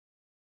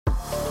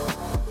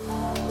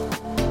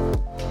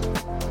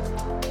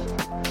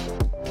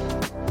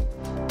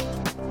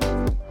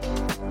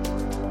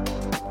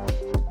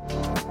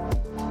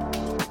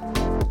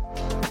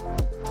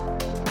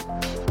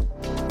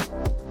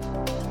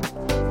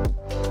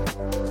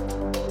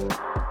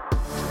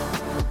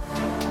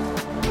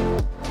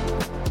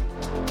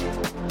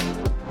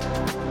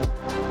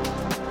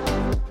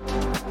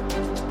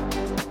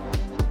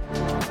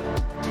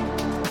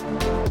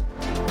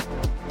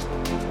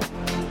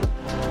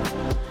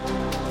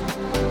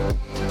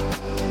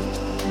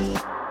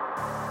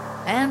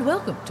And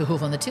welcome to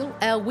Hoof on the Till,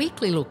 our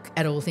weekly look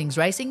at all things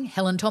racing.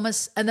 Helen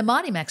Thomas and the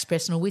mighty Max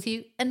Presnell with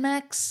you. And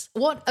Max,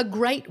 what a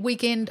great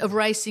weekend of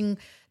racing,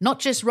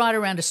 not just right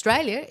around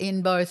Australia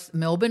in both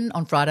Melbourne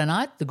on Friday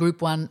night, the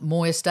Group 1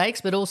 Moir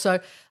Stakes, but also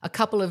a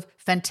couple of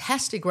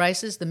fantastic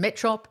races, the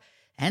Metrop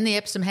and the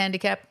Epsom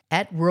Handicap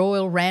at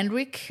Royal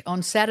Randwick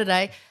on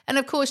Saturday. And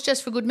of course,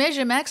 just for good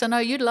measure, Max, I know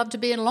you'd love to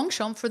be in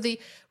Longchamp for the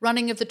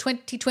running of the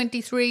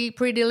 2023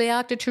 Prix de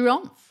l'Arc de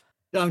Triomphe.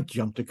 Don't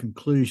jump to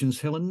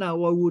conclusions, Helen.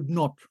 No, I would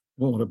not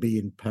want to be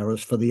in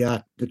Paris for the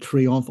Arc de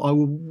Triomphe. I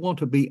would want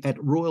to be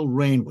at Royal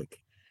Randwick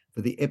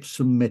for the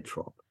Epsom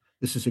Metrop.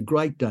 This is a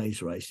great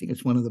day's racing.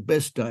 It's one of the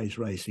best days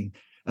racing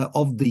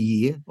of the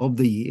year.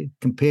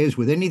 Compares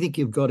with anything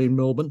you've got in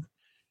Melbourne.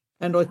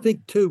 And I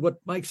think, too, what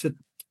makes it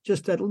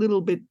just that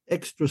little bit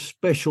extra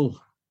special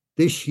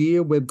this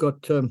year, we've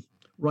got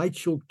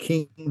Rachel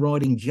King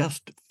riding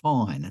just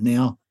fine.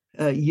 Now,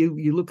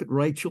 you look at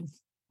Rachel,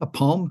 a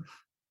pom,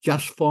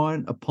 just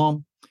fine, a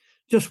pom.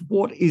 Just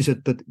what is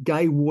it that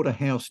Gai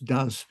Waterhouse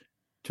does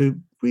to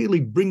really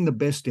bring the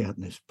best out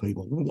in these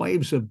people?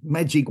 Waves a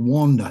magic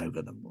wand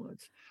over them.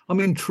 I'm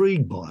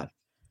intrigued by it.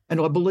 And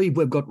I believe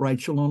we've got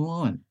Rachel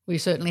online. We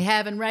certainly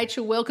have. And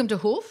Rachel, welcome to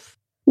Hoof.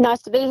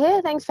 Nice to be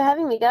here. Thanks for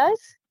having me, guys.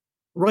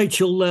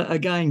 Rachel,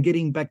 again,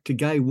 getting back to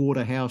Gai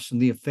Waterhouse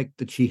and the effect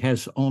that she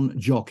has on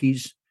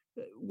jockeys.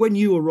 When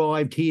you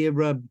arrived here,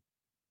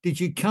 did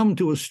you come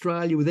to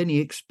Australia with any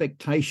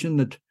expectation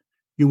that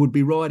you would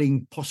be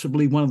riding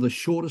possibly one of the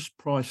shortest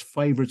price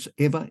favourites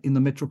ever in the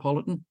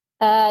Metropolitan?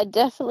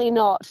 Definitely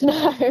not.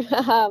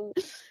 No,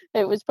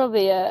 it was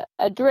probably a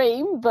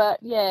dream, but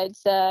yeah,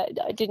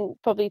 I didn't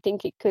probably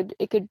think it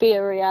could be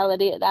a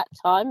reality at that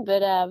time.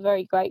 But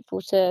very grateful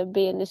to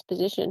be in this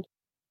position.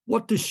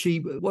 What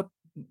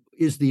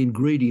is the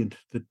ingredient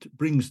that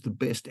brings the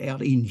best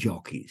out in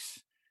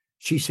jockeys?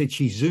 She said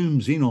she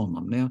zooms in on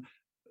them. Now,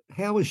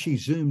 how has she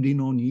zoomed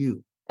in on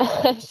you?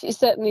 She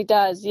certainly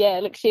does. Yeah,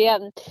 look, she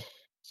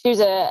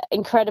was an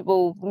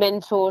incredible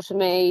mentor to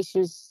me. She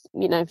was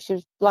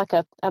like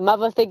a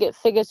mother figure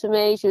to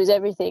me. She was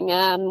everything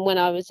when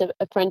I was an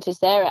apprentice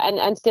there,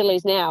 and still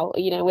is now.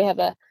 You know, we have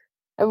a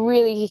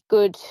really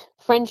good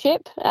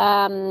friendship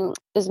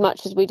as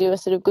much as we do a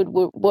sort of good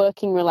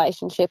working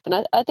relationship.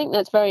 And I think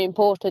that's very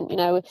important. You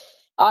know,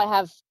 I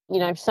have,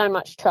 so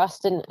much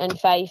trust and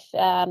faith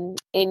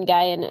in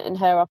Gai and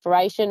her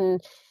operation.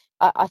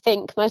 I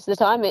think most of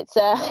the time it's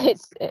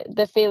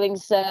the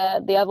feelings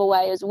the other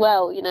way as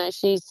well. You know,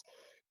 she's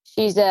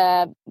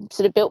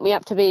sort of built me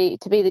up to be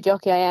the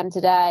jockey I am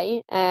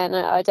today, and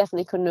I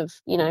definitely couldn't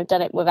have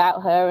done it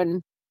without her.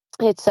 And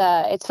it's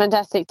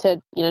fantastic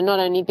to not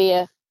only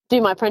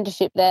do my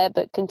apprenticeship there,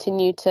 but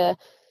continue to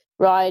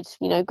ride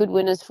good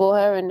winners for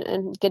her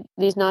and get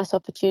these nice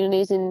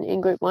opportunities in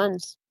Group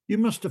 1s. You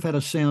must have had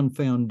a sound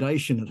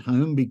foundation at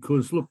home,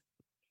 because look,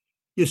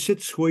 you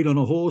sit sweet on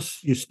a horse,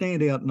 you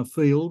stand out in the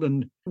field,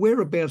 and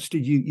whereabouts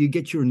did you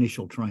get your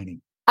initial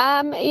training? So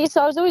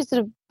I was always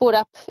sort of brought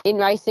up in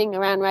racing,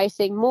 around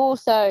racing, more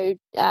so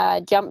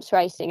jumps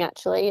racing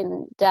actually.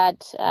 And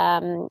Dad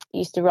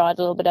used to ride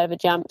a little bit over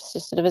jumps,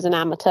 just sort of as an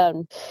amateur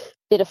and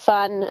bit of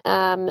fun.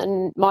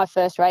 And my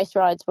first race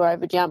rides were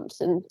over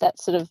jumps, and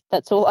that's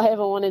all I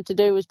ever wanted to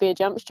do was be a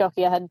jumps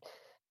jockey. I had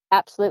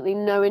absolutely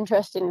no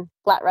interest in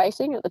flat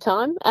racing at the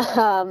time.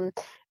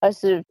 I was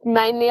sort of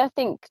mainly, I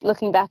think,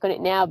 looking back on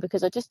it now,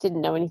 because I just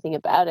didn't know anything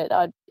about it.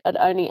 I'd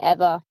only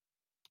ever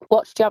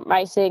watched jump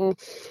racing,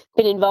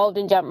 been involved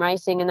in jump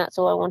racing, and that's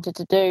all I wanted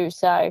to do.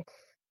 So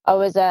I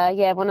was,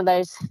 one of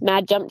those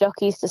mad jump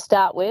jockeys to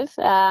start with.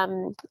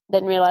 Then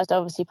realised I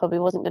obviously probably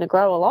wasn't going to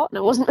grow a lot, and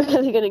I wasn't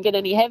really going to get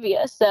any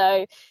heavier.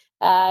 So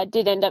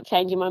did end up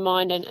changing my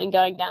mind and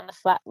going down the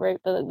flat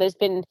route. But there's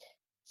been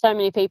so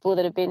many people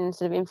that have been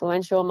sort of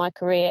influential in my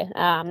career.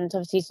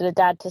 Obviously, sort of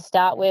Dad to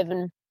start with,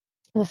 and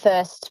the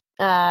first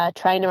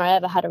trainer I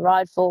ever had a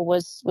ride for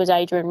was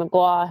Adrian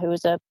Maguire, who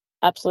was a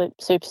absolute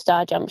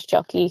superstar jumps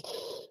jockey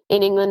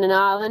in England and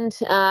Ireland.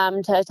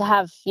 To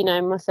have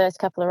my first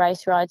couple of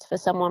race rides for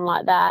someone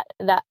like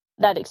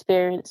that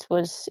experience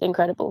was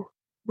incredible.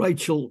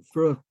 Rachel,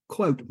 for a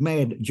quote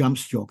mad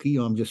jumps jockey,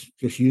 I'm just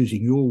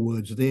using your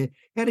words there,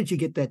 how did you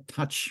get that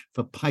touch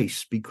for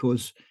pace?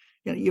 Because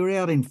you're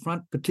out in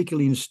front,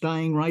 particularly in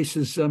staying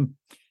races.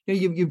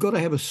 You've got to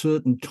have a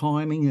certain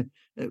timing.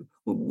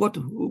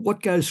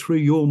 What goes through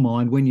your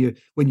mind when you're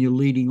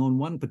leading on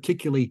one,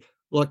 particularly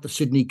like the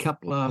Sydney Cup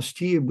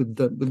last year with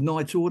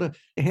Knight's Order?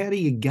 How do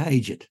you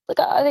gauge it? Look,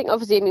 I think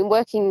obviously,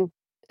 working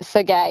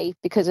for Gai,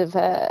 because of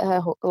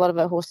a lot of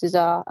her horses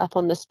are up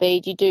on the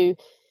speed, you do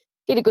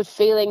get a good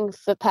feeling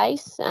for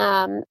pace.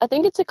 I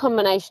think it's a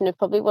combination of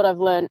probably what I've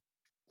learned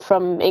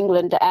from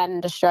England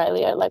and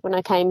Australia. Like when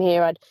I came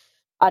here,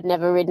 I'd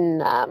never ridden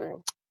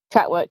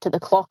track work to the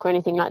clock or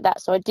anything like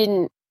that, so I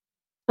didn't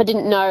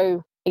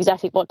know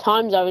exactly what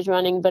times I was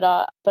running, but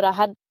I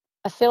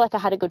feel like I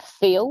had a good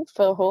feel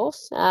for a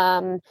horse.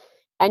 And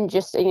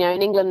just, in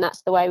England,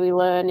 that's the way we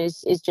learn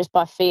is just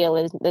by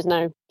feel. There's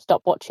no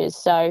stopwatches.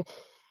 So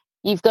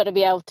you've got to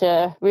be able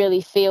to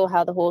really feel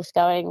how the horse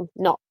going,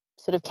 not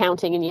sort of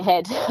counting in your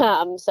head.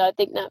 So I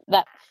think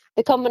that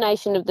the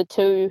combination of the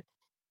two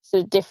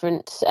sort of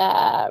different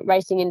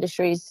racing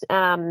industries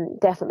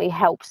definitely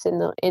helps in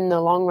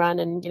the long run.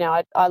 And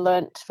I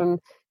learnt from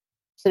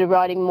sort of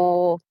riding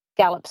more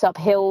gallops up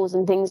hills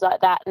and things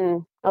like that.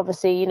 And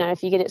obviously,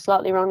 if you get it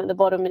slightly wrong at the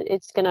bottom,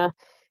 it's gonna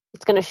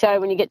show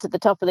when you get to the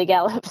top of the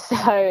gallop.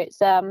 So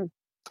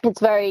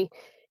it's very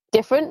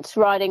different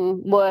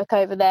riding work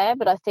over there.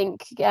 But I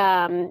think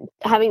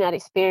having that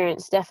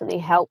experience definitely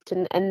helped,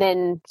 and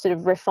then sort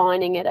of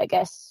refining it, I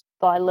guess,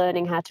 by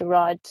learning how to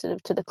ride sort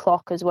of to the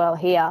clock as well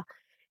here.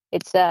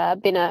 It's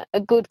been a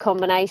good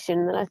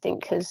combination that I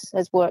think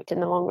has worked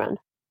in the long run.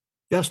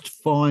 Just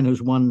Fine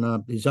has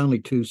won his only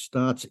 2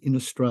 starts in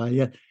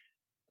Australia.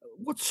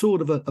 What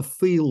sort of a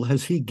feel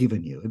has he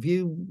given you? Have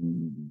you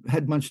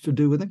had much to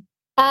do with him?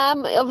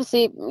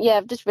 Obviously, yeah,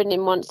 I've just ridden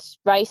him once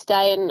race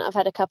day, and I've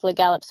had a couple of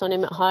gallops on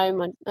him at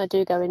home. I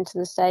do go into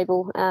the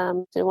stable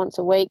once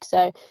a week.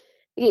 So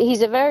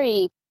he's a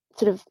very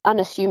sort of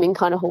unassuming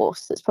kind of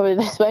horse. That's probably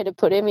the best way to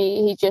put him.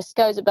 He just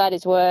goes about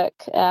his work.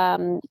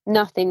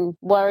 Nothing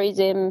worries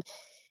him.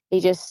 He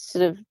just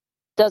sort of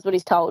does what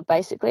he's told,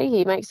 basically.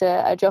 He makes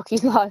a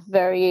jockey's life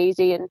very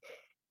easy, and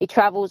he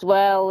travels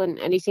well,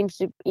 and he seems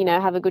to,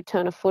 have a good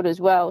turn of foot as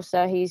well.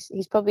 So he's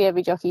probably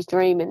every jockey's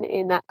dream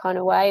in that kind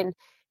of way. And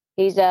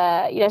he's,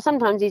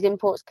 sometimes these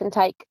imports can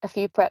take a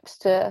few preps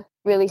to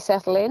really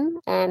settle in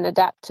and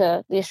adapt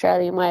to the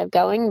Australian way of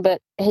going.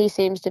 But he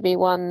seems to be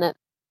one that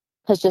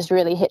has just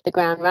really hit the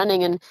ground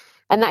running, and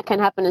that can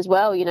happen as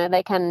well.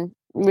 They can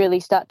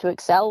really start to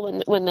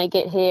excel when they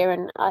get here,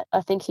 and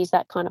I think he's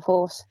that kind of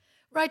horse.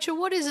 Rachel,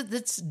 what is it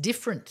that's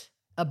different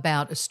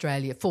about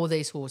Australia for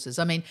these horses?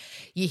 I mean,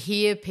 you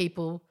hear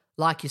people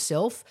like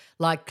yourself,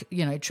 like,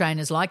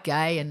 trainers like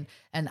Gai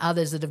and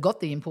others that have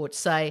got the imports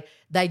say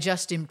they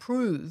just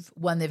improve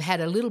when they've had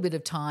a little bit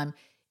of time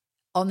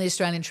on the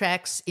Australian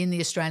tracks in the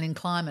Australian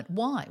climate.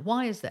 Why?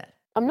 Why is that?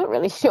 I'm not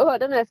really sure. I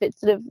don't know if it's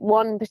sort of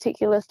one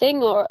particular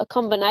thing or a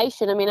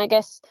combination. I mean, I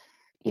guess,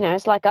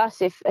 it's like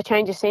us. If a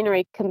change of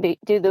scenery can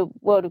do the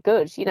world of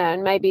good,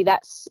 and maybe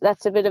that's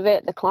a bit of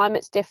it. The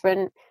climate's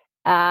different.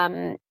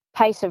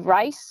 Pace of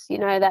race,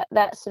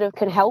 that sort of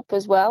can help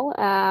as well.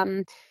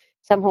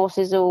 Some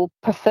horses will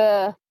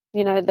prefer,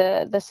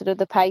 the sort of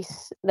the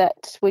pace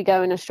that we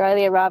go in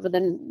Australia rather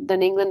than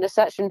England as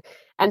such.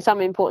 And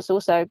some imports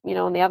also,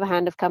 on the other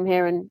hand, have come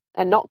here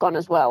and not gone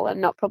as well,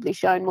 and not probably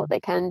shown what they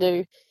can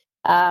do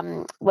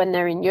when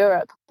they're in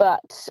Europe.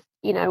 But,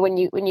 when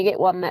you get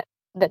one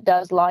that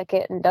does like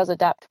it and does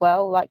adapt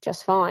well, like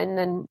Just Fine,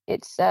 then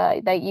it's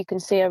you can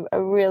see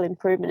a real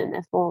improvement in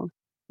their form.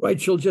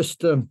 Rachel,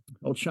 just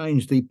I'll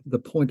change the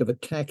point of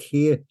attack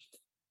here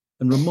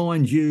and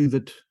remind you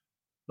that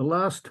the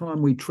last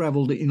time we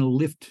travelled in a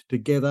lift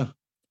together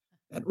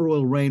at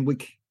Royal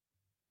Randwick,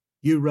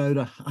 you rode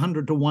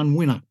 100-1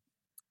 winner.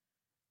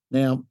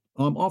 Now,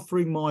 I'm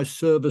offering my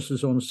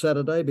services on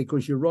Saturday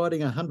because you're riding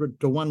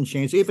 100-1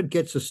 chance. If it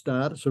gets a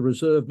start, it's a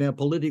reserve now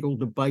political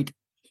debate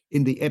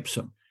in the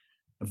Epsom.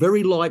 A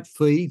very light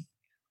fee.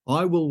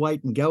 I will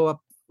wait and go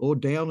up or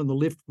down in the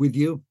lift with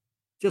you,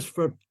 just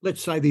for,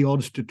 let's say, the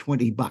odds to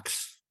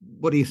 $20.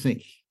 What do you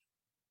think?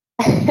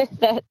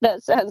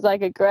 That sounds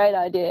like a great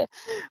idea.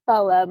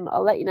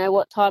 I'll let you know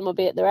what time I'll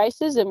be at the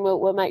races, and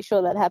we'll make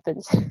sure that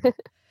happens.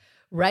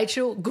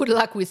 Rachel, good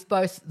luck with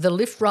both the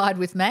lift ride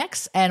with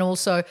Max and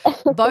also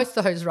both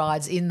those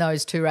rides in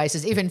those 2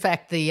 races, if in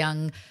fact the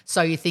young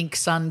So You Think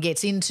son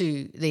gets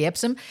into the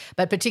Epsom,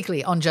 but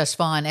particularly on Just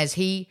Fine as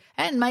he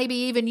and maybe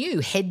even you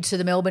head to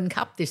the Melbourne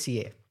Cup this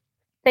year.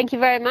 Thank you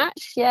very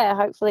much. Yeah,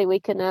 hopefully we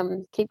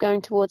can keep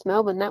going towards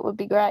Melbourne. That would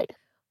be great.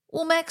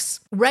 Well, Max,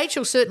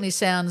 Rachel certainly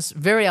sounds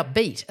very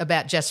upbeat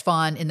about Just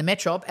Fine in the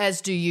Metrop, as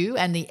do you,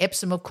 and the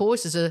Epsom, of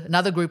course, is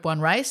another Group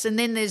 1 race. And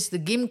then there's the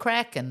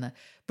Gimcrack and the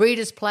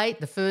Breeders' Plate,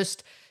 the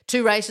first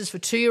 2 races for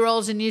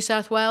 2-year-olds in New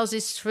South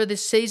Wales for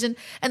this season,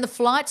 and the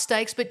Flight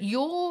Stakes. But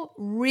you're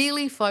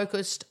really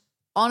focused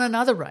on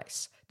another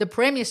race, the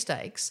Premier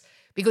Stakes,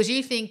 because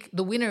you think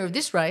the winner of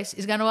this race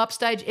is going to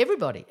upstage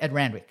everybody at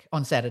Randwick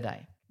on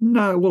Saturday.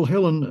 No, well,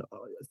 Helen,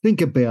 think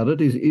about it.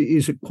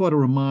 Is quite a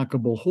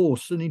remarkable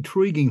horse, an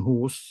intriguing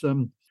horse.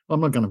 I'm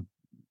not going to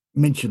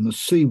mention the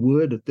C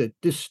word at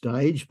this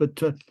stage,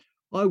 but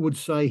I would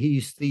say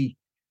he's the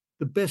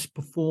best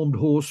performed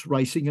horse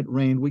racing at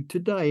Randwick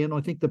today. And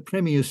I think the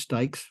Premier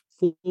Stakes,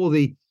 for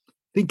the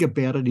think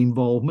about it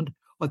involvement,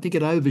 I think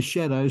it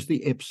overshadows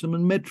the Epsom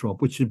and Metrop,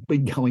 which have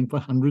been going for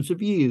hundreds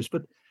of years.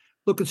 But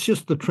look, it's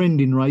just the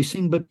trend in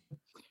racing. But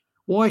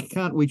why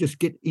can't we just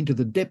get into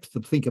the depth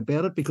of think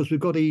about it? Because we've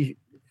got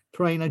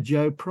trainer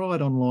Joe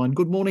Pride online.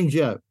 Good morning,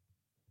 Joe.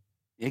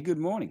 Yeah, good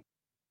morning.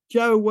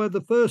 Joe,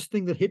 the first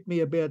thing that hit me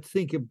about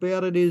think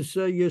about it is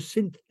your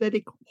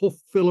synthetic hoof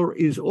filler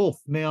is off.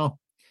 Now,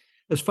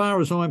 as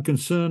far as I'm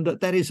concerned,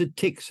 that is a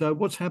tick. So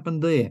what's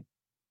happened there?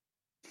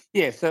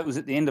 Yeah, so it was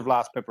at the end of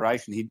last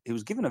preparation. He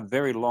was given a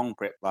very long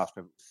prep last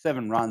prep,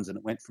 7 runs, and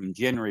it went from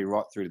January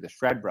right through to the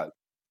Stradbroke.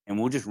 And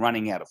we were just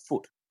running out of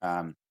foot,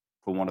 for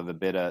want of a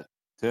better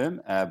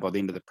term, by the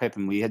end of the prep.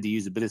 And we had to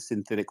use a bit of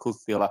synthetic hoof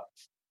filler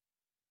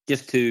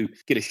just to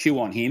get a shoe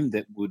on him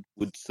that would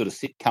sort of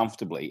sit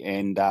comfortably.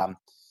 And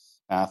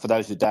for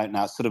those who don't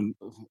know, it's sort of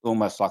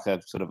almost like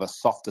a sort of a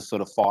softer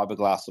sort of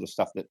fiberglass sort of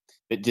stuff that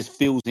just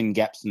fills in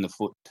gaps in the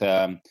foot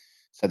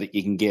so that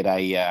you can get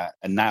a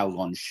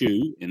nailed-on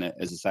shoe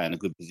as I say, in a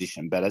good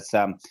position. But it's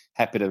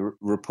happy to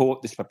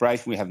report this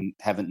preparation. We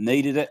haven't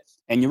needed it,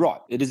 and you're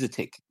right, it is a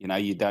tick.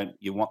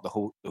 You want the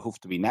hoof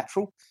to be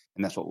natural,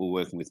 and that's what we're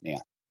working with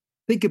now.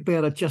 Think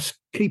about it, just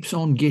keeps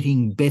on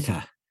getting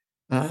better.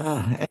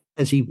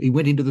 As he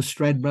went into the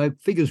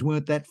Stradbroke, figures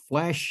weren't that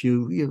flash.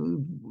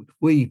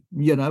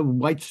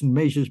 Weights and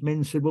measures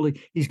men said, well,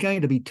 he's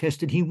going to be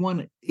tested. He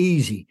won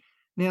easy.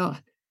 Now,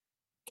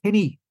 can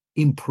he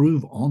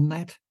improve on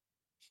that?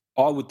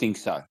 I would think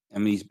so. I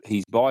mean,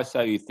 he's by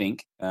So You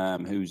Think,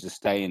 who's a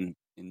stay in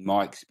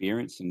my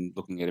experience, and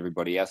looking at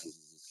everybody else's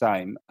is the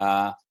same.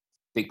 I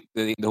think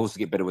the horses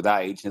get better with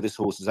age. Now, this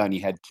horse has only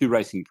had 2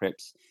 racing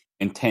preps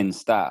and 10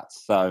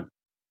 starts. So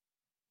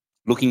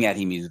looking at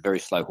him, he's a very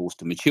slow horse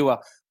to mature.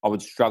 I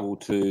would struggle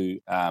to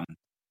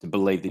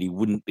believe that he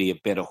wouldn't be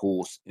a better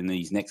horse in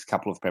these next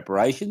couple of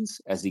preparations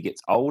as he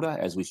gets older,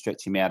 as we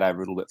stretch him out over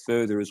a little bit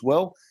further as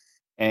well.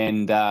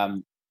 And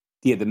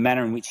the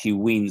manner in which he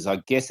wins, I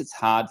guess it's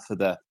hard for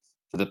the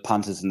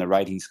punters and the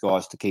ratings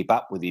guys to keep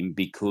up with him,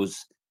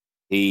 because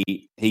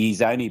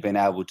he's only been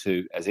able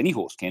to, as any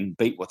horse can,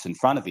 beat what's in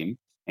front of him.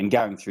 And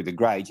going through the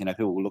grades,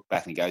 people will look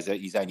back and go,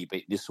 he's only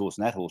beaten this horse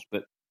and that horse,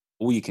 but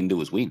all you can do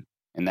is win.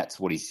 And that's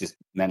what he's just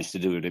managed to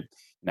do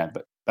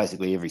but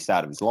basically every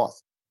start of his life.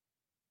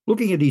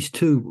 Looking at his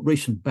 2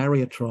 recent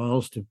barrier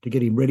trials to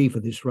get him ready for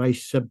this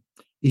race,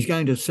 he's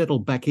going to settle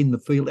back in the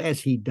field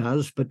as he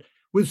does, but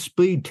with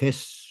speed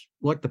tests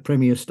like the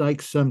Premier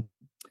Stakes on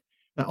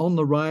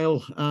the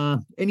rail,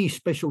 any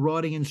special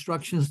riding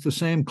instructions to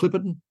Sam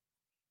Clipperton?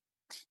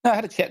 No, I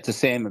had a chat to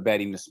Sam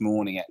about him this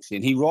morning, actually,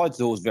 and he rides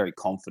the horse very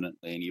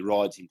confidently, and he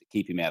rides him to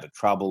keep him out of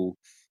trouble.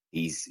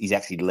 He's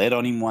actually led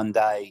on him one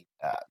day.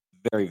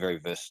 Very, very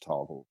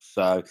versatile horse.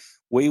 So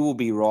we will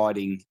be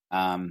riding.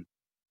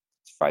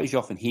 It's phrased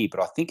often here,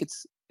 but I think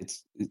it's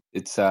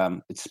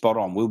spot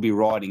on. We'll be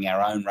riding our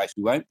own race.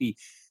 We won't be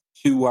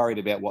too worried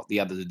about what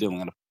the others are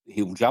doing.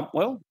 He'll jump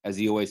well, as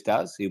he always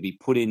does. He'll be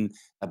put in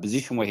a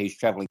position where he's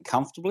travelling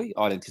comfortably.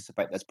 I'd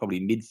anticipate that's probably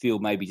midfield,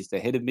 maybe just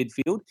ahead of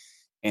midfield,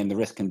 and the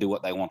rest can do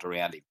what they want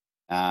around him.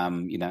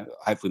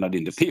 Hopefully not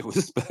interfere with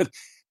us, but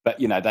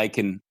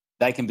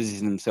they can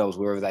position themselves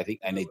wherever they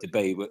think they need to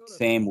be. But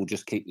Sam will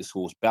just keep this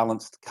horse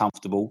balanced,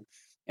 comfortable,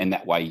 and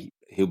that way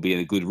he'll be in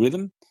a good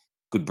rhythm,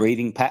 good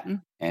breathing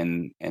pattern,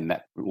 and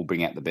that will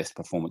bring out the best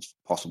performance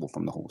possible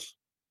from the horse.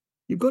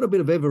 You've got a bit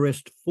of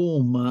Everest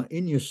form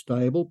in your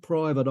stable.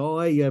 Private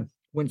Eye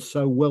went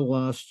so well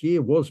last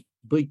year, was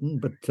beaten,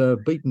 but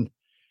beaten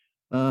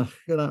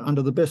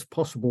under the best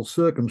possible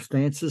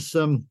circumstances.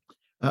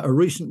 A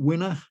recent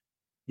winner.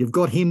 You've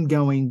got him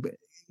going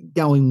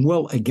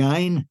well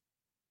again.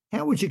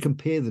 How would you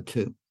compare the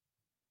two?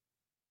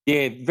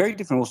 Yeah, very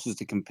different horses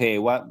to compare.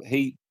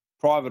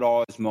 Private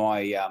Eye is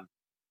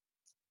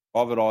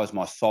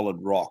my solid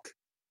rock.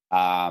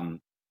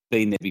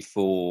 Been there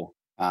before.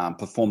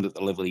 Performed at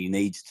the level he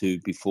needs to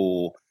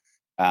before.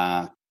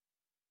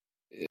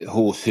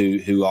 Horse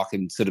who I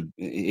can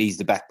he's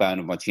the backbone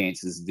of my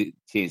chance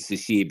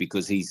this year,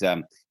 because he's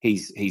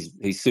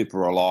super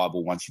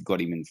reliable once you've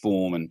got him in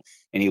form, and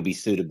he'll be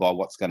suited by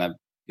what's going to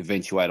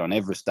eventuate on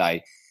Everest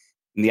Day.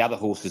 And the other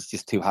horse is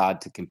just too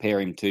hard to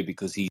compare him to,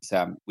 because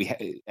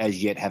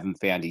as yet haven't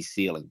found his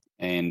ceiling,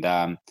 and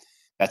can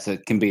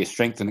be a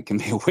strength and it can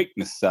be a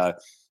weakness. So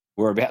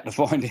we're about to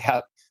find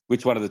out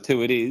which one of the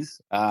two it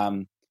is.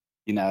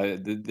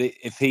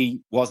 If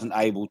he wasn't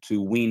able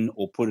to win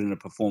or put in a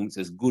performance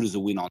as good as a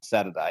win on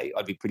Saturday,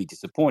 I'd be pretty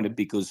disappointed,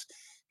 because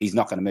he's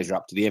not going to measure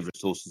up to the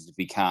Everest horses if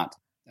he can't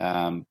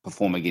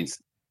perform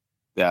against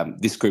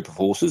this group of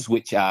horses,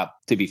 which are,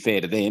 to be fair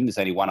to them, there's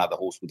only one other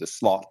horse with a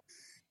slot.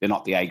 They're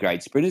not the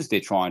A-grade sprinters. They're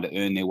trying to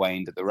earn their way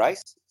into the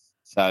race.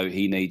 So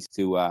he needs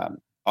to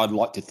I'd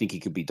like to think he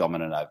could be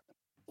dominant over them.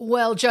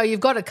 Well, Joe,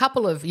 you've had a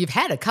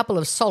couple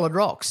of solid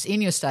rocks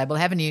in your stable,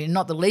 haven't you?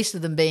 Not the least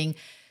of them being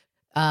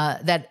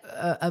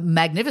a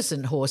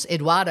magnificent horse,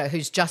 Eduardo,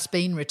 who's just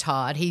been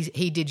retired.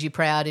 He did you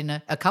proud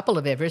in a couple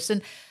of Everests.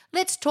 And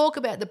let's talk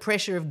about the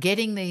pressure of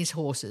getting these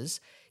horses,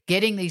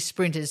 getting these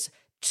sprinters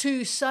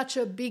to such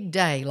a big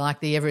day like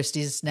the Everest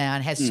is now,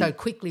 and has so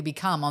quickly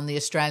become on the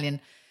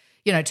Australian,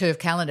 turf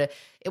calendar.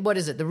 What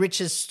is it? The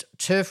richest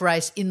turf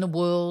race in the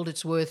world.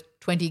 It's worth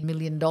 $20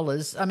 million.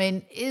 I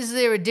mean, is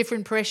there a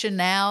different pressure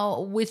now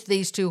with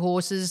these two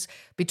horses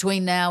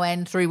between now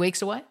and 3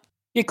 weeks away?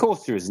 Yeah, of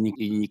course there is. And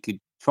you could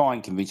try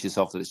and convince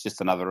yourself that it's just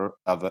another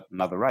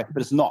race,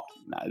 but it's not.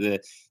 No, the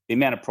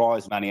amount of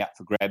prize money up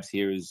for grabs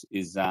here is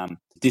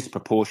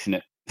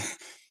disproportionate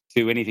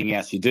to anything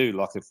else you do.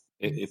 Like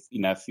if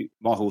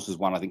my horses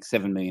won, I think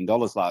 $7 million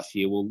last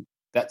year. Well,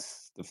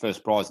 that's the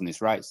first prize in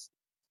this race.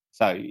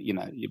 So you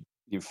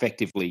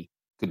effectively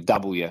could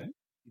double your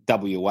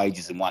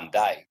wages in one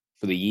day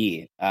for the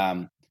year.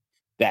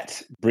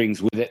 That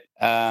brings with it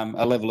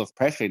a level of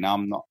pressure. Now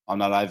I'm not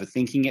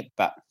overthinking it,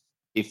 but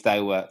if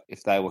they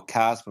were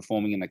cars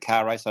performing in a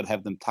car race, I'd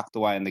have them tucked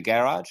away in the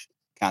garage.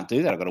 Can't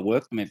do that. I've got to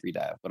work them every day.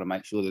 I've got to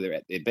make sure that they're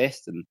at their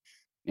best, and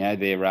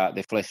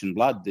they're flesh and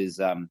blood.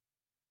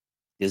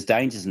 There's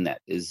dangers in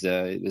that. There's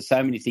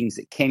so many things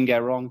that can go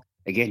wrong.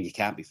 Again, you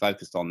can't be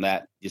focused on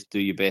that. Just do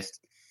your best.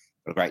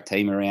 Got a great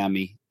team around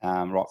me,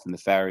 right from the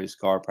farriers,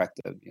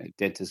 chiropractor,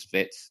 dentists,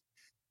 vets,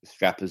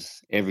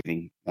 strappers,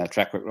 everything,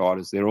 track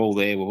riders. They're all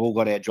there. We've all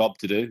got our job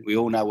to do. We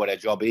all know what our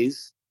job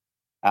is.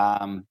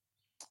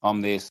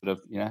 I'm there sort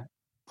of,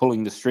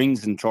 pulling the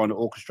strings and trying to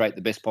orchestrate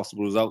the best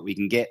possible result we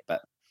can get.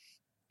 But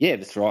yeah,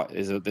 that's right.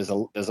 There's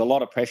a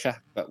lot of pressure,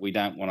 but we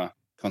don't want to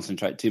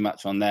concentrate too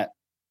much on that.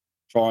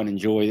 Try and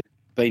enjoy it.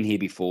 Been here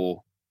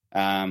before.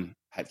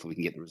 Hopefully we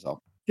can get the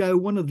result. Joe,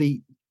 one of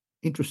the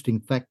interesting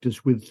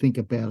factors with Think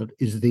About It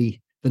is the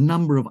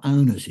number of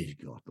owners he's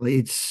got.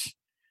 It's,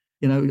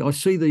 I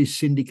see these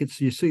syndicates.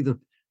 You see the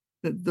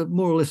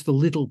more or less the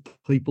little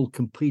people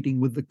competing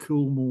with the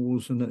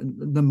Coolmores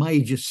and the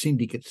major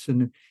syndicates,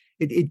 and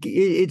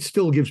it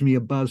still gives me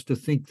a buzz to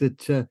think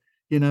that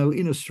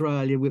in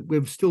Australia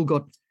we've still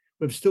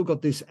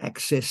got this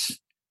access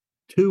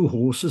to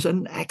horses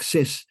and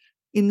access,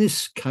 in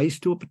this case,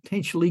 to a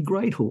potentially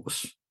great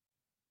horse.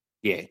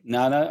 Yeah,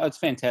 no, it's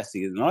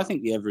fantastic, and I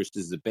think the Everest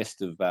is the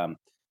best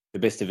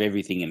of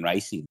everything in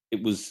racing.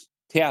 It was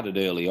touted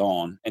early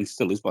on, and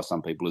still is by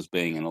some people, as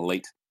being an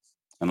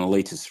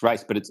elitist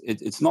race, but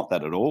it's not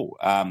that at all.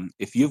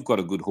 If you've got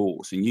a good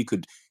horse, and you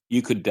could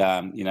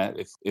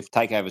if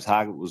Takeover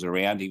Target was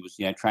around, he was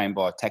trained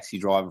by a taxi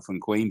driver from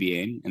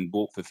Queanbeyan and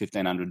bought for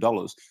 $1,500.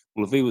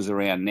 Well, if he was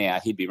around now,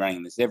 he'd be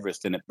running this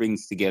Everest, and it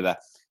brings together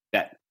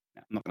that,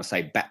 I'm not going to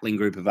say battling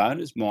group of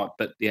owners,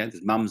 but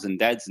there's mums and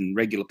dads and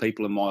regular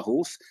people in my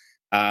horse.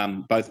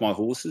 Both my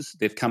horses,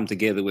 they've come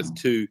together with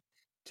two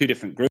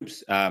different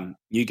groups.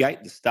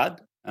 Newgate, the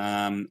stud,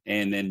 and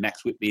then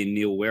Max Whitby and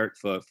Neil Werrick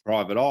for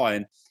Private Eye,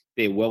 and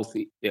they're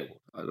wealthy.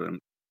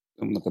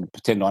 I'm not going to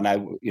pretend I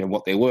know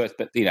what they're worth,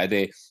 but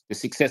they're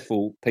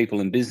successful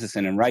people in business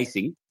and in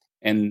racing,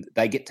 and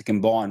they get to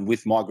combine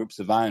with my groups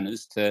of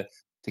owners to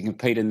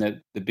compete in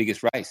the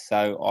biggest race.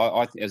 So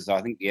I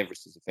think the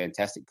Everest is a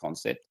fantastic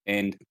concept,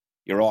 and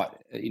you're right.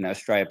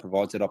 Australia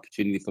provides that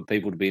opportunity for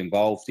people to be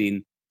involved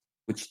in,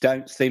 which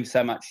don't seem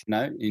so much,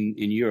 in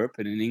Europe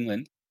and in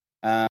England.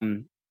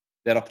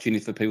 That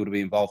opportunity for people to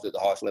be involved at the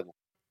highest level.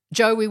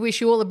 Joe, we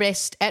wish you all the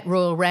best at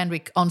Royal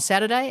Randwick on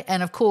Saturday,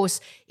 and of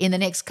course in the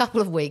next couple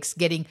of weeks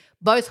getting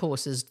both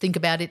horses, Think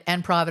About It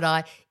and Private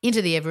Eye,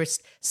 into the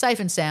Everest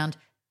safe and sound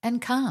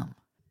and calm.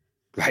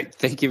 Great.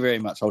 Thank you very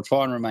much. I'll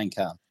try and remain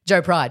calm.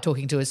 Joe Pride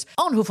talking to us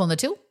on Hoof on the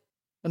Till.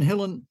 And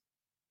Helen,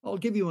 I'll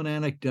give you an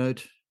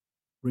anecdote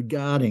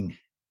regarding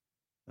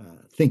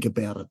Think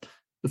About It.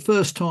 The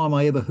first time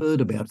I ever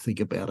heard about Think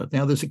About It.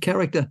 Now, there's a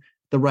character,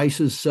 the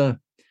races,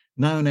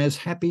 known as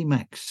Happy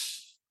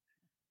Max.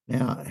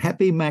 Now,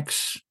 Happy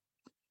Max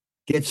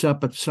gets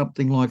up at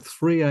something like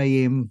 3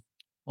 a.m.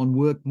 on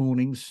work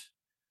mornings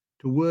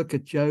to work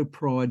at Joe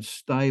Pride's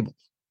stable.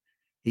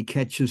 He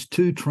catches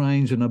 2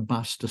 trains and a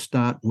bus to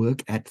start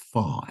work at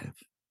 5.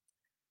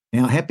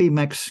 Now, Happy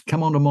Max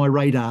come onto my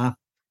radar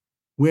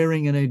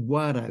wearing an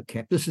Eduardo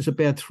cap. This is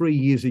about 3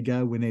 years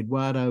ago when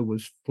Eduardo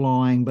was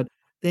flying, but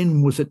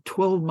then was it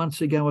 12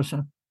 months ago or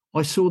so?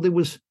 I saw there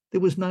was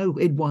no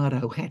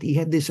Eduardo hat. He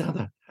had this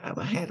other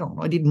hat on.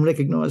 I didn't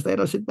recognise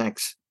that. I said,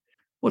 Max,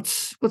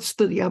 what's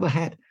the other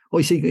hat? Oh,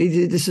 he said,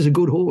 this is a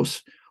good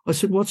horse. I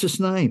said, what's its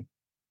name?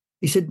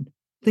 He said,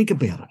 Think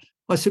About It.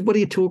 I said, what do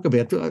you talk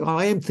about?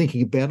 I am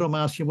thinking about it. I'm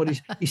asking what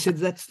he said,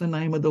 that's the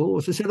name of the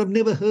horse. I said, I've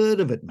never heard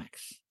of it,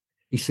 Max.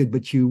 He said,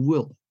 but you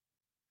will.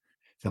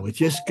 So it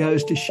just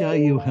goes to show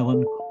you,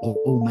 Helen,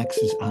 all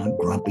Maxes aren't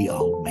grumpy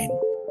old men.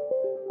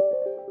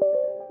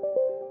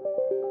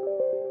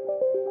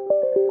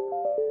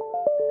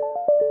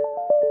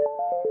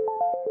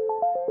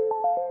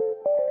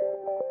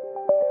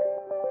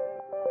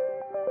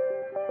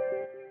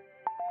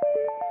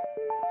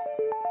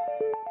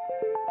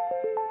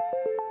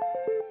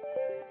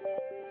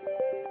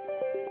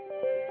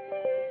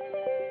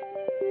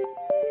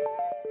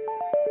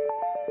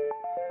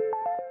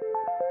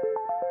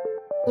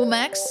 Well,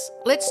 Max,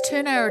 let's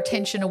turn our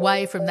attention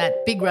away from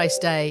that big race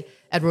day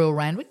at Royal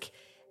Randwick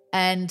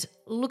and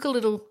look a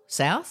little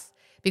south,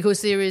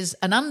 because there is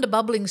an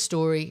underbubbling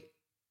story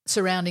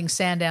surrounding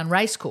Sandown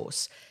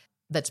Racecourse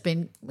that's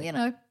been,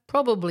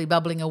 probably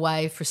bubbling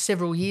away for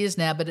several years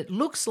now, but it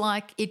looks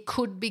like it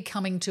could be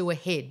coming to a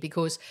head,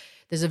 because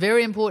there's a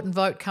very important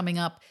vote coming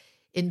up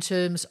in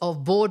terms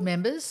of board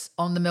members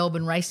on the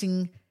Melbourne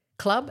Racing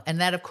Club, and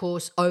that, of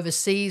course,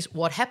 oversees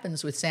what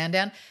happens with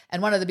Sandown.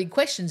 And one of the big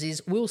questions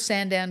is, will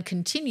Sandown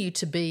continue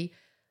to be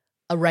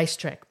a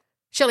racetrack?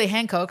 Shelley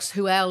Hancox,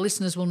 who our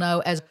listeners will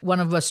know as one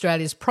of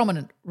Australia's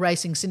prominent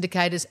racing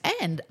syndicators,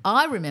 and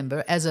I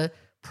remember as a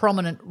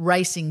prominent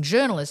racing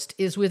journalist,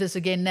 is with us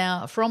again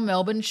now from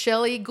Melbourne.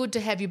 Shelley, good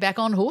to have you back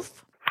on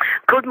Hoof.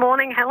 Good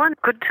morning, Helen.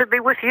 Good to be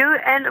with you,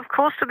 and of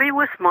course to be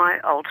with my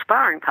old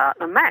sparring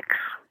partner, Max.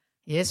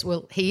 Yes,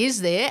 well, he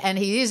is there, and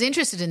he is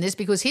interested in this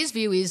because his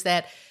view is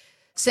that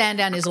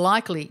Sandown is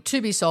likely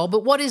to be sold,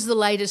 but what is the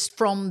latest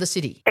from the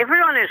city?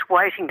 Everyone is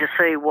waiting to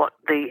see what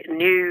the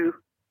new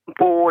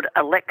board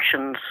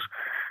elections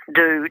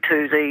do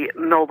to the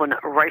Melbourne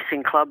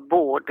Racing Club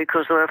board,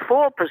 because there are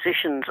 4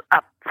 positions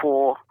up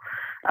for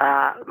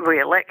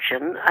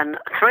re-election, and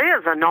 3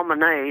 of the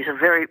nominees are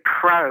very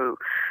pro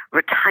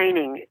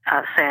retaining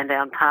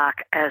Sandown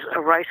Park as a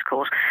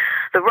racecourse.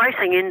 The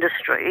racing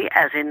industry,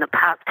 as in the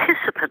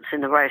participants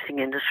in the racing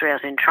industry,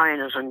 as in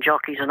trainers and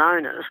jockeys and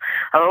owners,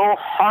 are all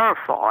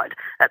horrified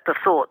at the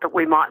thought that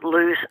we might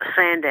lose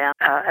Sandown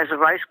as a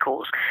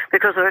racecourse,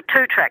 because there are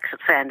 2 tracks at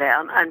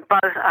Sandown and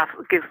both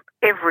give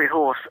every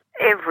horse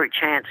every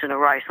chance in a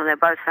race, and they're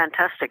both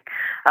fantastic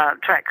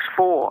tracks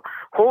for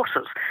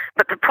horses.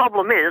 But the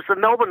problem is the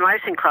Melbourne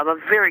Racing Club are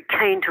very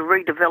keen to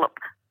redevelop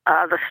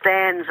the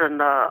stands and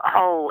the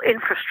whole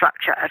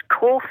infrastructure at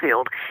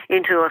Caulfield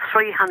into a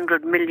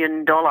 $300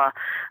 million,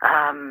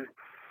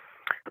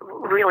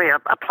 really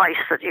a place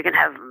that you can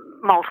have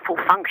multiple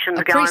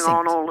functions going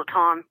on all the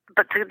time.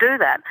 But to do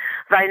that,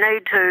 they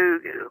need to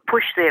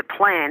push their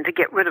plan to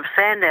get rid of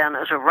Sandown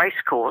as a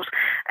racecourse.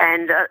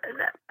 And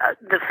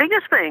the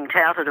figures being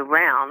touted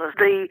around is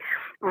the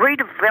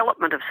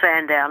redevelopment of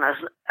Sandown as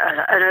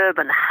an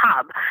urban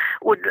hub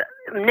would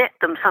net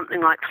them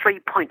something like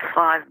 $3.5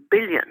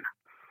 billion.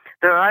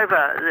 There are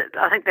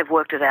I think they've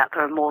worked it out,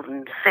 there are more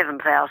than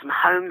 7,000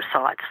 home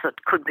sites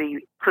that could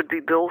be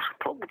built,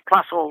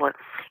 plus all the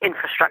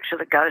infrastructure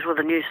that goes with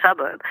a new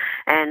suburb.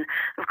 And,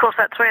 of course,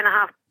 that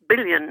 $3.5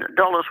 billion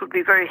would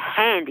be very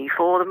handy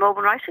for the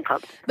Melbourne Racing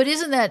Club. But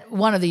isn't that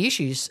one of the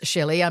issues,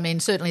 Shelley? I mean,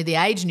 certainly the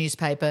Age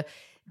newspaper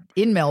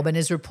in Melbourne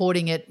is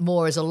reporting it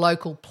more as a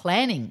local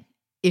planning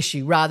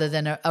issue rather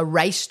than a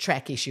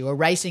racetrack issue, a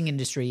racing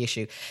industry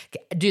issue.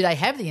 Do they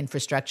have the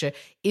infrastructure?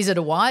 Is it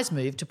a wise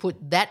move to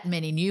put that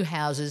many new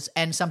houses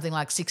and something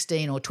like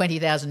 16 or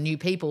 20,000 new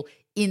people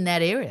in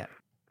that area?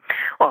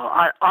 Well,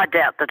 I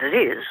doubt that it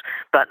is,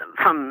 but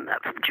from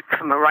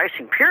a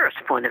racing purist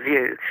point of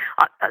view,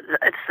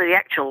 it's the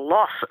actual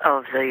loss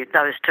of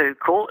those 2,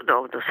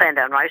 the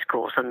Sandown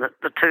Racecourse and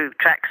the 2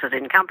 tracks it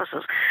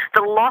encompasses.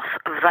 The loss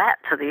of that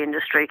to the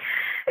industry,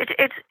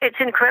 it's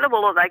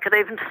incredible that they could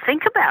even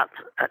think about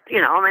it.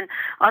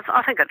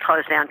 I think I'd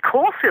close down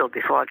Caulfield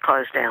before I'd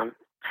close down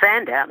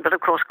Sandown, but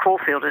of course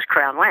Caulfield is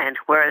Crown land,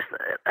 whereas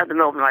the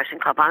Melbourne Racing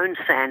Club owns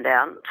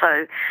Sandown,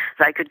 so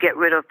they could get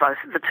rid of both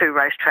the 2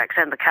 racetracks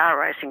and the car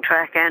racing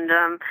track and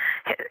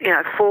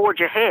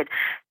forge ahead.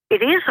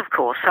 It is, of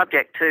course,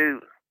 subject to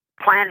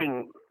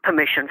planning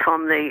permission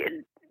from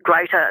the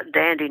Greater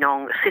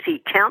Dandenong City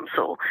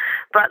Council,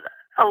 but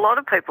a lot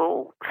of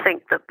people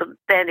think that the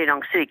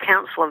Dandenong City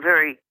Council are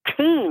very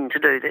keen to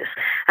do this,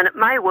 and it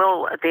may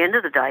well, at the end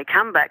of the day,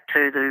 come back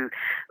to the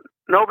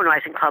Melbourne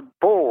Racing Club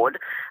board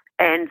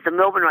and the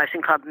Melbourne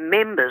Racing Club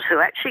members who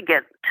actually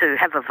get to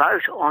have a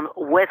vote on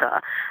whether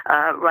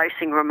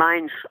racing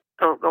remains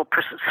or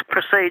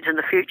proceeds in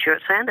the future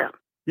at Sandown.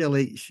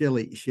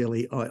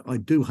 Shelley, I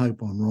do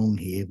hope I'm wrong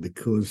here,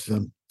 because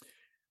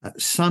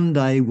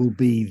Sunday will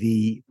be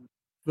the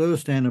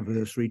first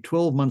anniversary.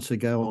 12 months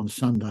ago on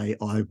Sunday,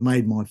 I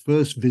made my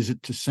first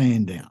visit to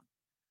Sandown.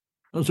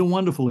 It was a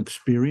wonderful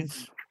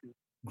experience,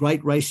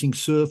 great racing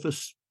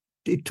surface.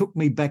 It took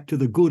me back to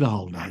the good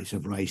old days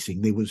of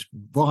racing. There was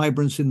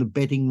vibrance in the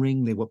betting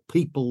ring. There were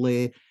people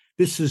there.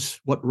 This is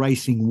what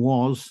racing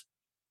was.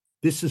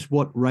 This is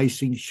what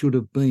racing should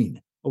have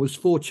been. I was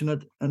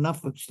fortunate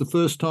enough. It's the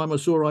first time I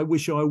saw I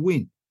Wish I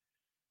Win.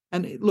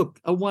 And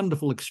look, a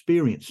wonderful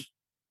experience.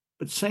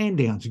 But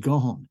Sandown's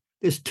gone.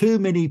 There's too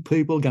many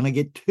people going to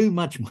get too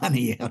much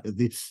money out of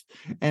this.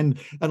 And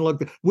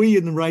look, we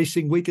in the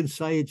racing, we can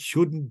say it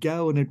shouldn't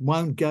go and it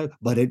won't go,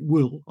 but it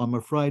will. I'm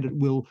afraid it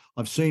will.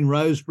 I've seen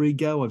Rosebery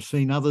go. I've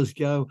seen others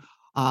go.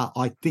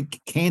 I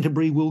think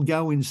Canterbury will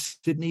go in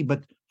Sydney,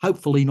 but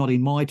hopefully not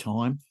in my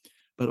time.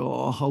 But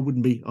I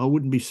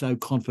wouldn't be so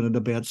confident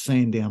about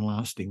Sandown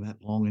lasting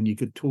that long. And you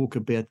could talk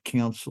about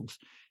councils,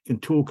 you can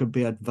talk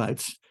about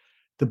votes.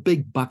 The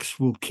big bucks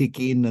will kick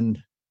in,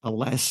 and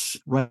alas,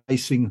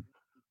 racing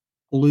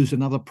will lose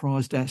another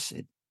prized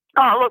asset.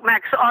 Oh, look,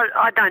 Max,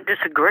 I don't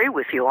disagree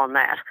with you on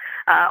that.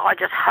 I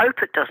just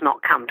hope it does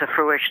not come to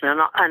fruition,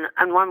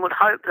 and one would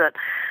hope that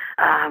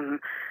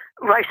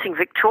Racing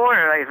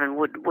Victoria even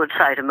would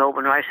say to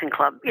Melbourne Racing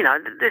Club,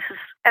 this is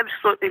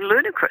absolutely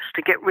ludicrous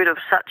to get rid of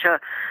such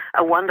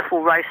a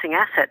wonderful racing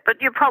asset.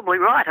 But you're probably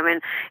right. I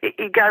mean,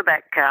 you go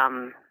back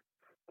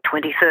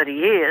 20, 30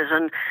 years,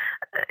 and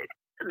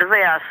the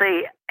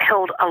VRC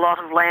held a lot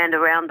of land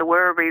around the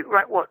Werribee,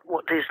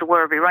 what is the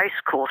Werribee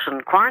Racecourse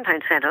and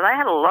Quarantine Centre. They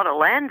had a lot of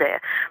land there,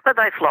 but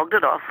they flogged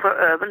it off for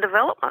urban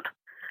development.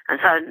 And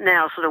so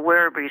now sort of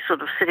Werribee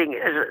sort of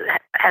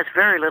has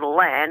very little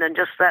land and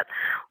just that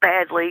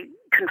badly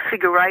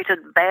configurated,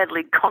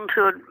 badly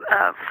contoured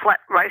flat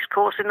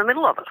racecourse in the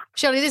middle of it.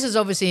 Shelley, this is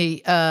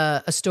obviously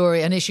a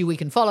story, an issue we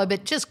can follow,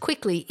 but just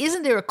quickly,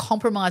 isn't there a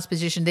compromise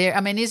position there?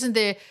 I mean, isn't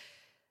there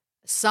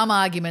some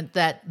argument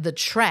that the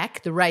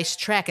track, the race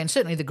track, and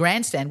certainly the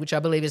grandstand, which I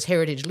believe is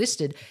heritage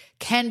listed,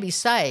 can be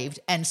saved,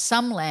 and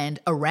some land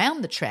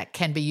around the track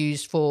can be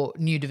used for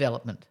new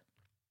development.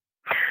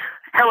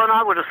 Helen,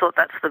 I would have thought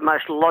that's the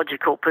most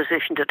logical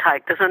position to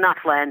take. There's enough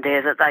land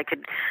there that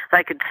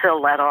they could sell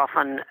that off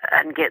and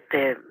get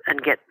the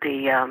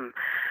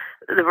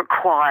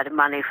required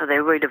money for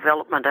their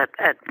redevelopment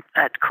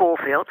at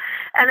Caulfield.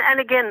 And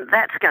again,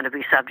 that's going to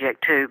be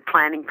subject to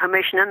planning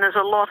permission, and there's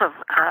a lot of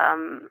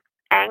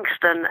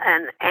angst and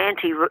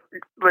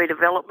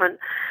anti-redevelopment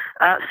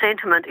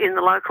sentiment in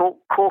the local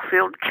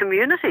Caulfield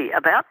community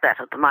about that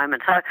at the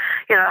moment. So,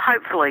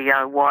 hopefully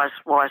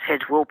wise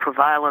heads will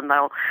prevail and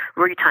they'll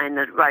retain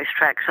the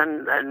racetracks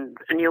and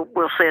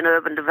we'll see an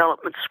urban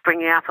development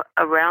springing up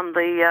around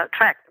the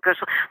track, because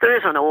there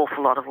is an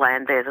awful lot of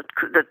land there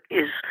that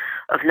is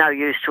of no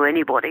use to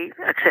anybody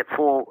except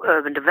for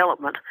urban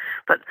development.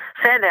 But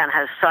Sandown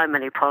has so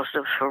many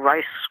positives for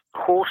race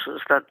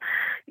horses that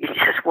you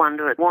just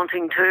wonder at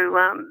wanting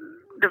to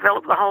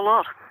develop the whole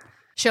lot.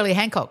 Shelley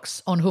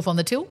Hancox on Hoof on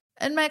the Till.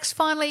 And Max,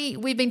 finally,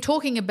 we've been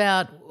talking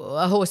about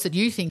a horse that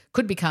you think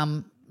could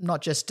become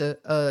not just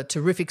a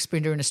terrific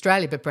sprinter in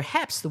Australia, but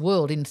perhaps the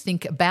world in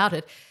Think About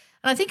It.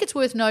 And I think it's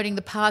worth noting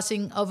the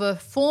passing of a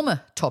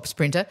former top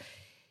sprinter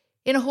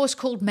in a horse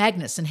called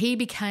Magnus, and he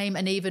became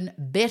an even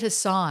better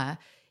sire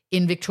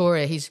in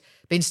Victoria. He's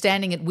been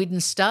standing at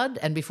Widden Stud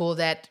and before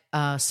that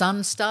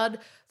Sun Stud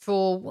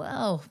for,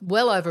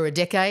 well over a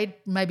decade,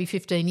 maybe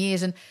 15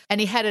 years. And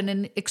he had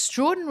an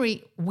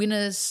extraordinary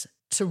winners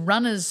to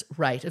runners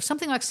rate of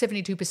something like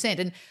 72%.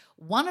 And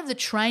one of the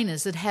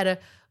trainers that had a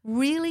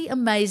really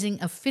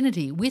amazing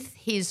affinity with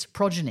his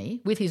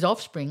progeny, with his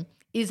offspring,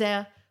 is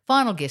our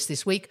final guest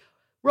this week,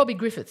 Robbie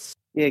Griffiths.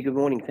 Yeah, good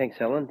morning. Thanks,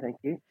 Helen. Thank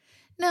you.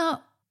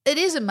 Now, it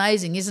is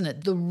amazing, isn't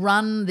it, the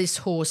run this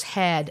horse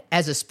had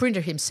as a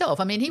sprinter himself.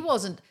 I mean, he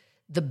wasn't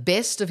the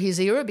best of his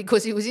era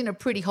because he was in a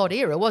pretty hot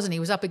era, wasn't he? He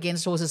was up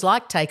against horses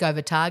like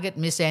Takeover Target,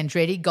 Miss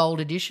Andretti,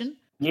 Gold Edition.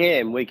 Yeah,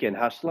 and Weekend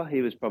Hustler.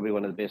 He was probably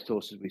one of the best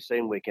horses we've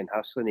seen, Weekend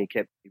Hustler, and he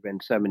ran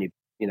so many,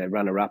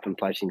 runner-up and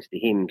placings to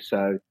him.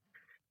 So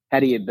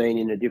had he been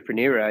in a different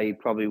era, he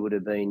probably would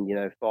have been,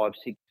 5,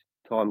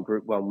 6-time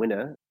Group 1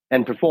 winner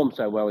and performed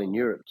so well in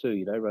Europe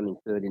too, running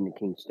third in the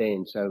King's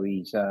Stand. So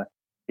he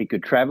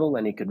could travel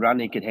and he could run,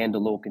 he could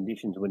handle all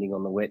conditions, winning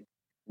on the wet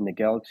in the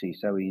Galaxy.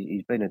 So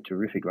he's been a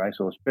terrific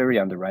racehorse, very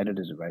underrated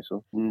as a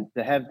racehorse. And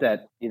to have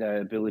that,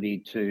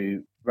 ability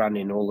to run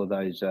in all of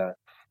those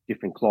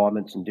different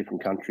climates and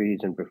different countries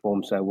and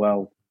perform so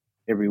well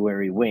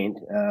everywhere he went,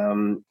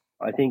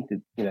 I think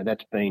that,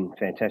 that's been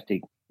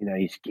fantastic.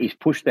 He's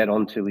pushed that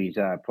onto his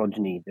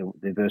progeny,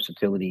 the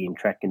versatility in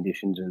track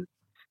conditions and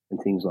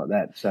things like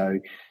that. So,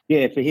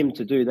 yeah, for him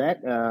to do that,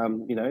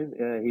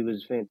 he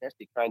was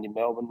fantastic. Trained in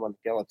Melbourne, won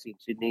the Galaxy in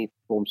Sydney,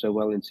 performed so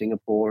well in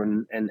Singapore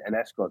and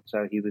Ascot.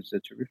 So he was a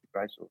terrific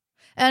racehorse.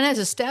 And as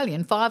a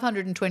stallion,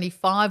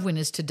 525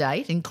 winners to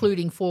date,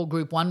 including 4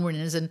 Group 1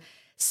 winners and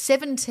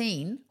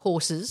 17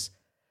 horses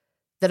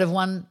that have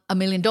won $1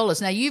 million.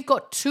 Now, you've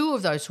got 2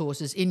 of those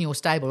horses in your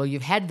stable, or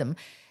you've had them,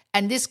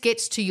 and this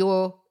gets to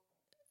your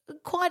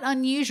quite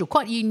unusual,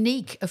 quite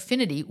unique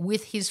affinity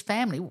with his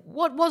family.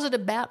 What was it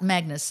about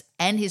Magnus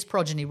and his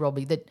progeny,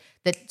 Robbie, that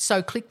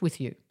so clicked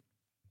with you?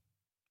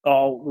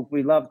 Oh, look,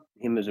 we loved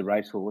him as a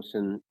racehorse,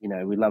 and,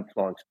 we loved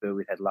Flying Spur.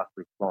 We had luck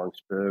with Flying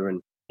Spur,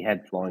 and he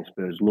had Flying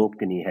Spur's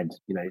look, and he had,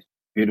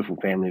 beautiful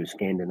family of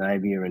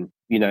Scandinavia, and,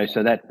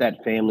 so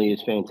that family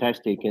is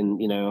fantastic.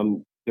 And,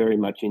 I'm very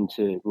much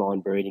into line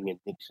breeding and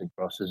Nixon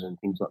crosses and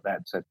things like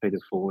that. So Peter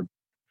Ford,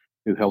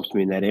 who helps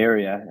me in that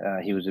area,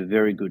 he was a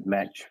very good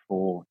match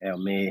for our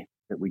mare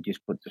that we just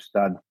put to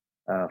stud,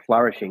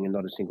 Flourishing, and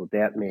Not a Single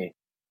Doubt mare.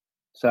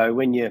 So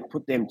when you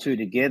put them 2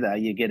 together,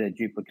 you get a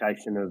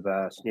duplication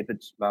of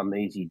Snippet's Mum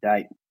Easy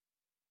Date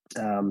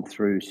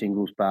through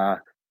Singles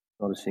Bar,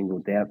 Not a Single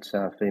Doubt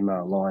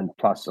female line,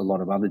 plus a lot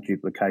of other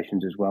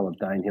duplications as well of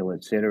Danehill,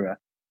 etc.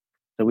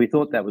 So we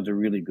thought that was a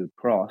really good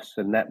cross,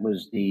 and that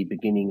was the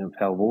beginning of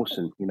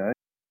Halvorsen,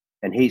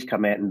 and he's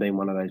come out and been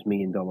one of those $1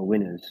 million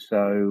winners.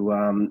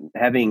 So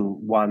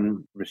having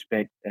won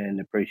respect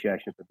and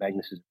appreciation for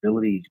Magnus's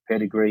ability, his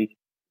pedigree,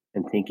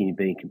 and thinking of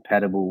being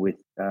compatible with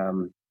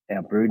our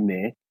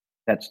broodmare,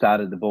 that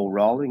started the ball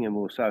rolling, and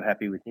we were so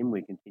happy with him.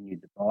 We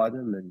continued to buy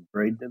them and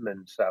breed them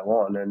and so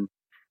on, and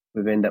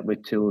we've ended up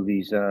with 2 of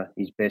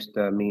his best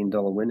 $1 million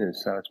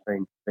winners. So it's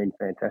been a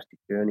fantastic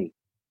journey.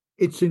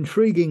 It's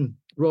intriguing,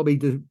 Robbie,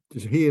 to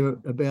hear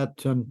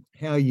about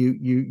how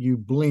you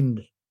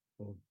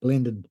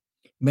blended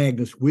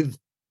Magnus with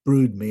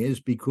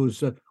broodmares,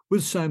 because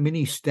with so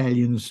many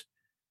stallions,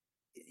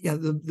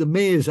 the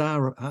mares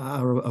are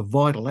a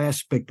vital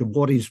aspect of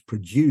what is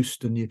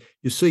produced, and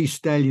you see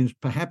stallions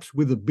perhaps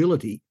with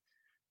ability,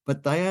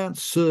 but they aren't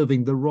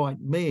serving the right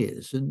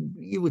mares. And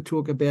you were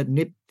talking about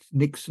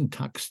nicks and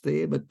tucks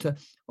there, but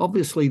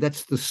obviously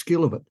that's the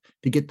skill of it,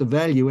 to get the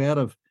value out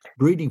of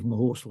breeding from a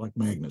horse like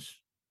Magnus.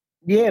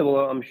 Yeah,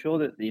 well, I'm sure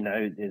that,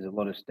 there's a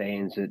lot of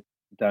stands that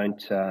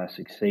don't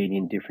succeed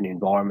in different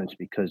environments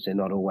because they're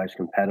not always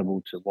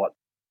compatible to what,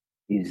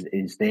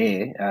 is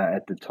there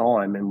at the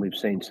time, and we've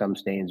seen some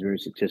stands very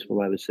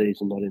successful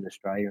overseas and not in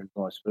Australia, and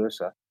vice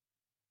versa.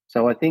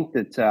 So I think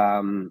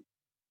that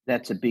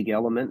that's a big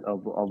element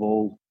of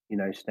all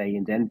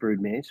stallions and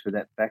broodmares for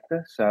that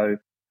factor. So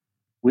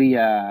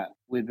we're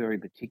very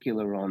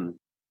particular on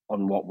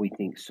what we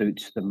think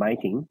suits the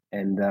mating,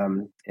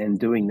 and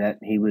doing that,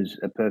 he was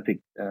a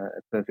perfect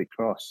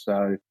cross.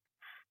 So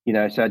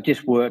so it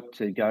just worked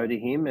to go to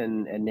him,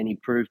 and then he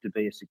proved to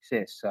be a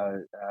success.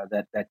 So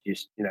that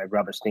just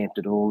rubber stamped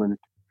it all and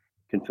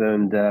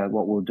confirmed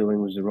what we were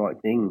doing was the right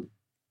thing.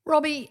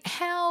 Robbie,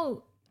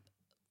 how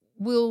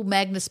will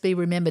Magnus be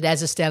remembered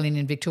as a stallion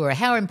in Victoria?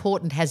 How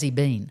important has he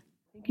been?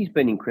 I think he's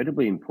been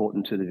incredibly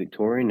important to the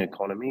Victorian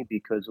economy,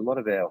 because a lot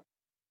of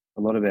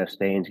our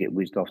stands get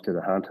whizzed off to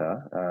the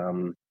hunter,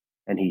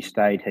 and he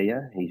stayed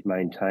here. He's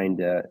maintained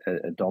a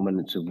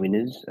dominance of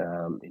winners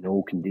in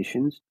all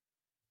conditions,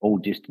 all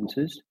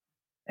distances.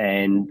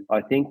 And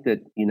I think that,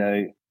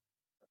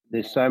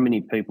 there's so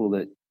many people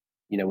that,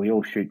 we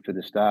all shoot for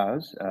the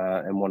stars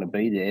and want to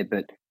be there,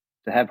 but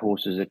to have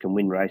horses that can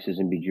win races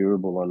and be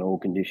durable on all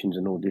conditions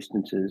and all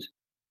distances,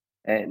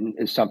 and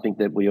is something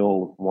that we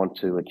all want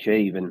to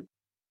achieve. And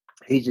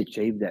he's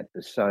achieved that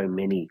for so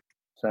many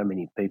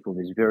people.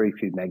 There's very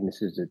few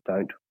Magnuses that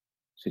don't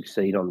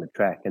succeed on the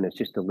track, and it's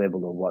just a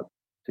level of what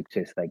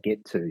success they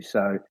get to.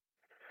 So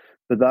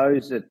for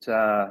those that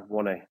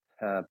want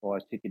to buy a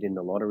ticket in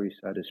the lottery,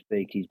 so to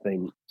speak, he's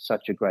been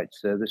such a great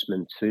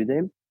serviceman to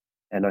them.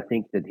 And I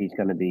think that he's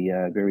going to be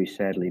very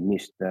sadly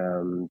missed,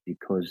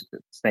 because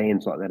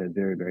stands like that are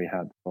very, very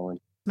hard to find.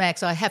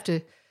 Max, I have to,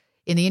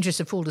 in the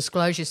interest of full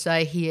disclosure,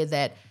 say here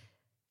that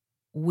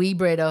we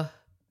bred a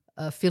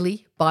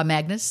filly by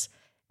Magnus,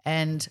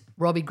 and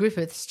Robbie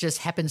Griffiths just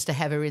happens to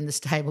have her in the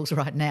stables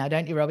right now,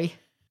 don't you, Robbie?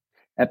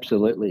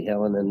 Absolutely,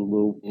 Helen, and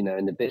we'll, in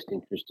the best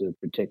interest of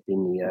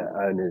protecting the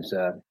owner's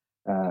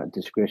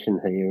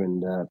discretion here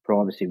and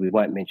privacy, we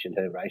won't mention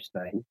her race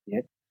name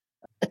yet.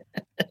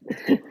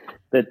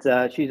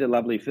 But she's a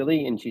lovely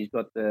filly, and she's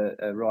got the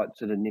right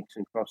sort of nicks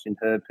and cross in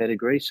her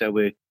pedigree, so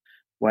we're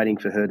waiting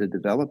for her to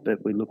develop,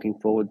 but we're looking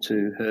forward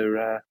to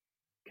her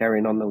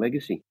carrying on the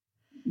legacy.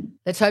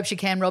 Let's hope she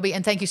can, Robbie,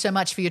 and thank you so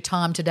much for your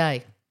time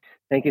today.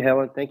 Thank you,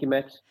 Helen. Thank you,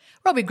 Max.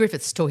 Robbie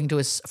Griffiths talking to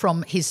us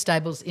from his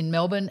stables in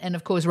Melbourne, and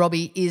of course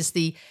Robbie is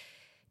the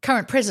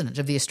current president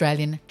of the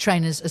Australian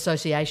Trainers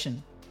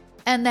Association.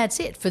 And that's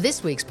it for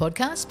this week's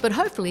podcast, but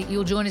hopefully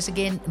you'll join us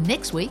again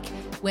next week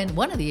when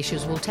one of the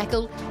issues we'll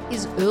tackle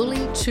is early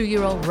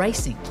 2-year-old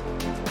racing.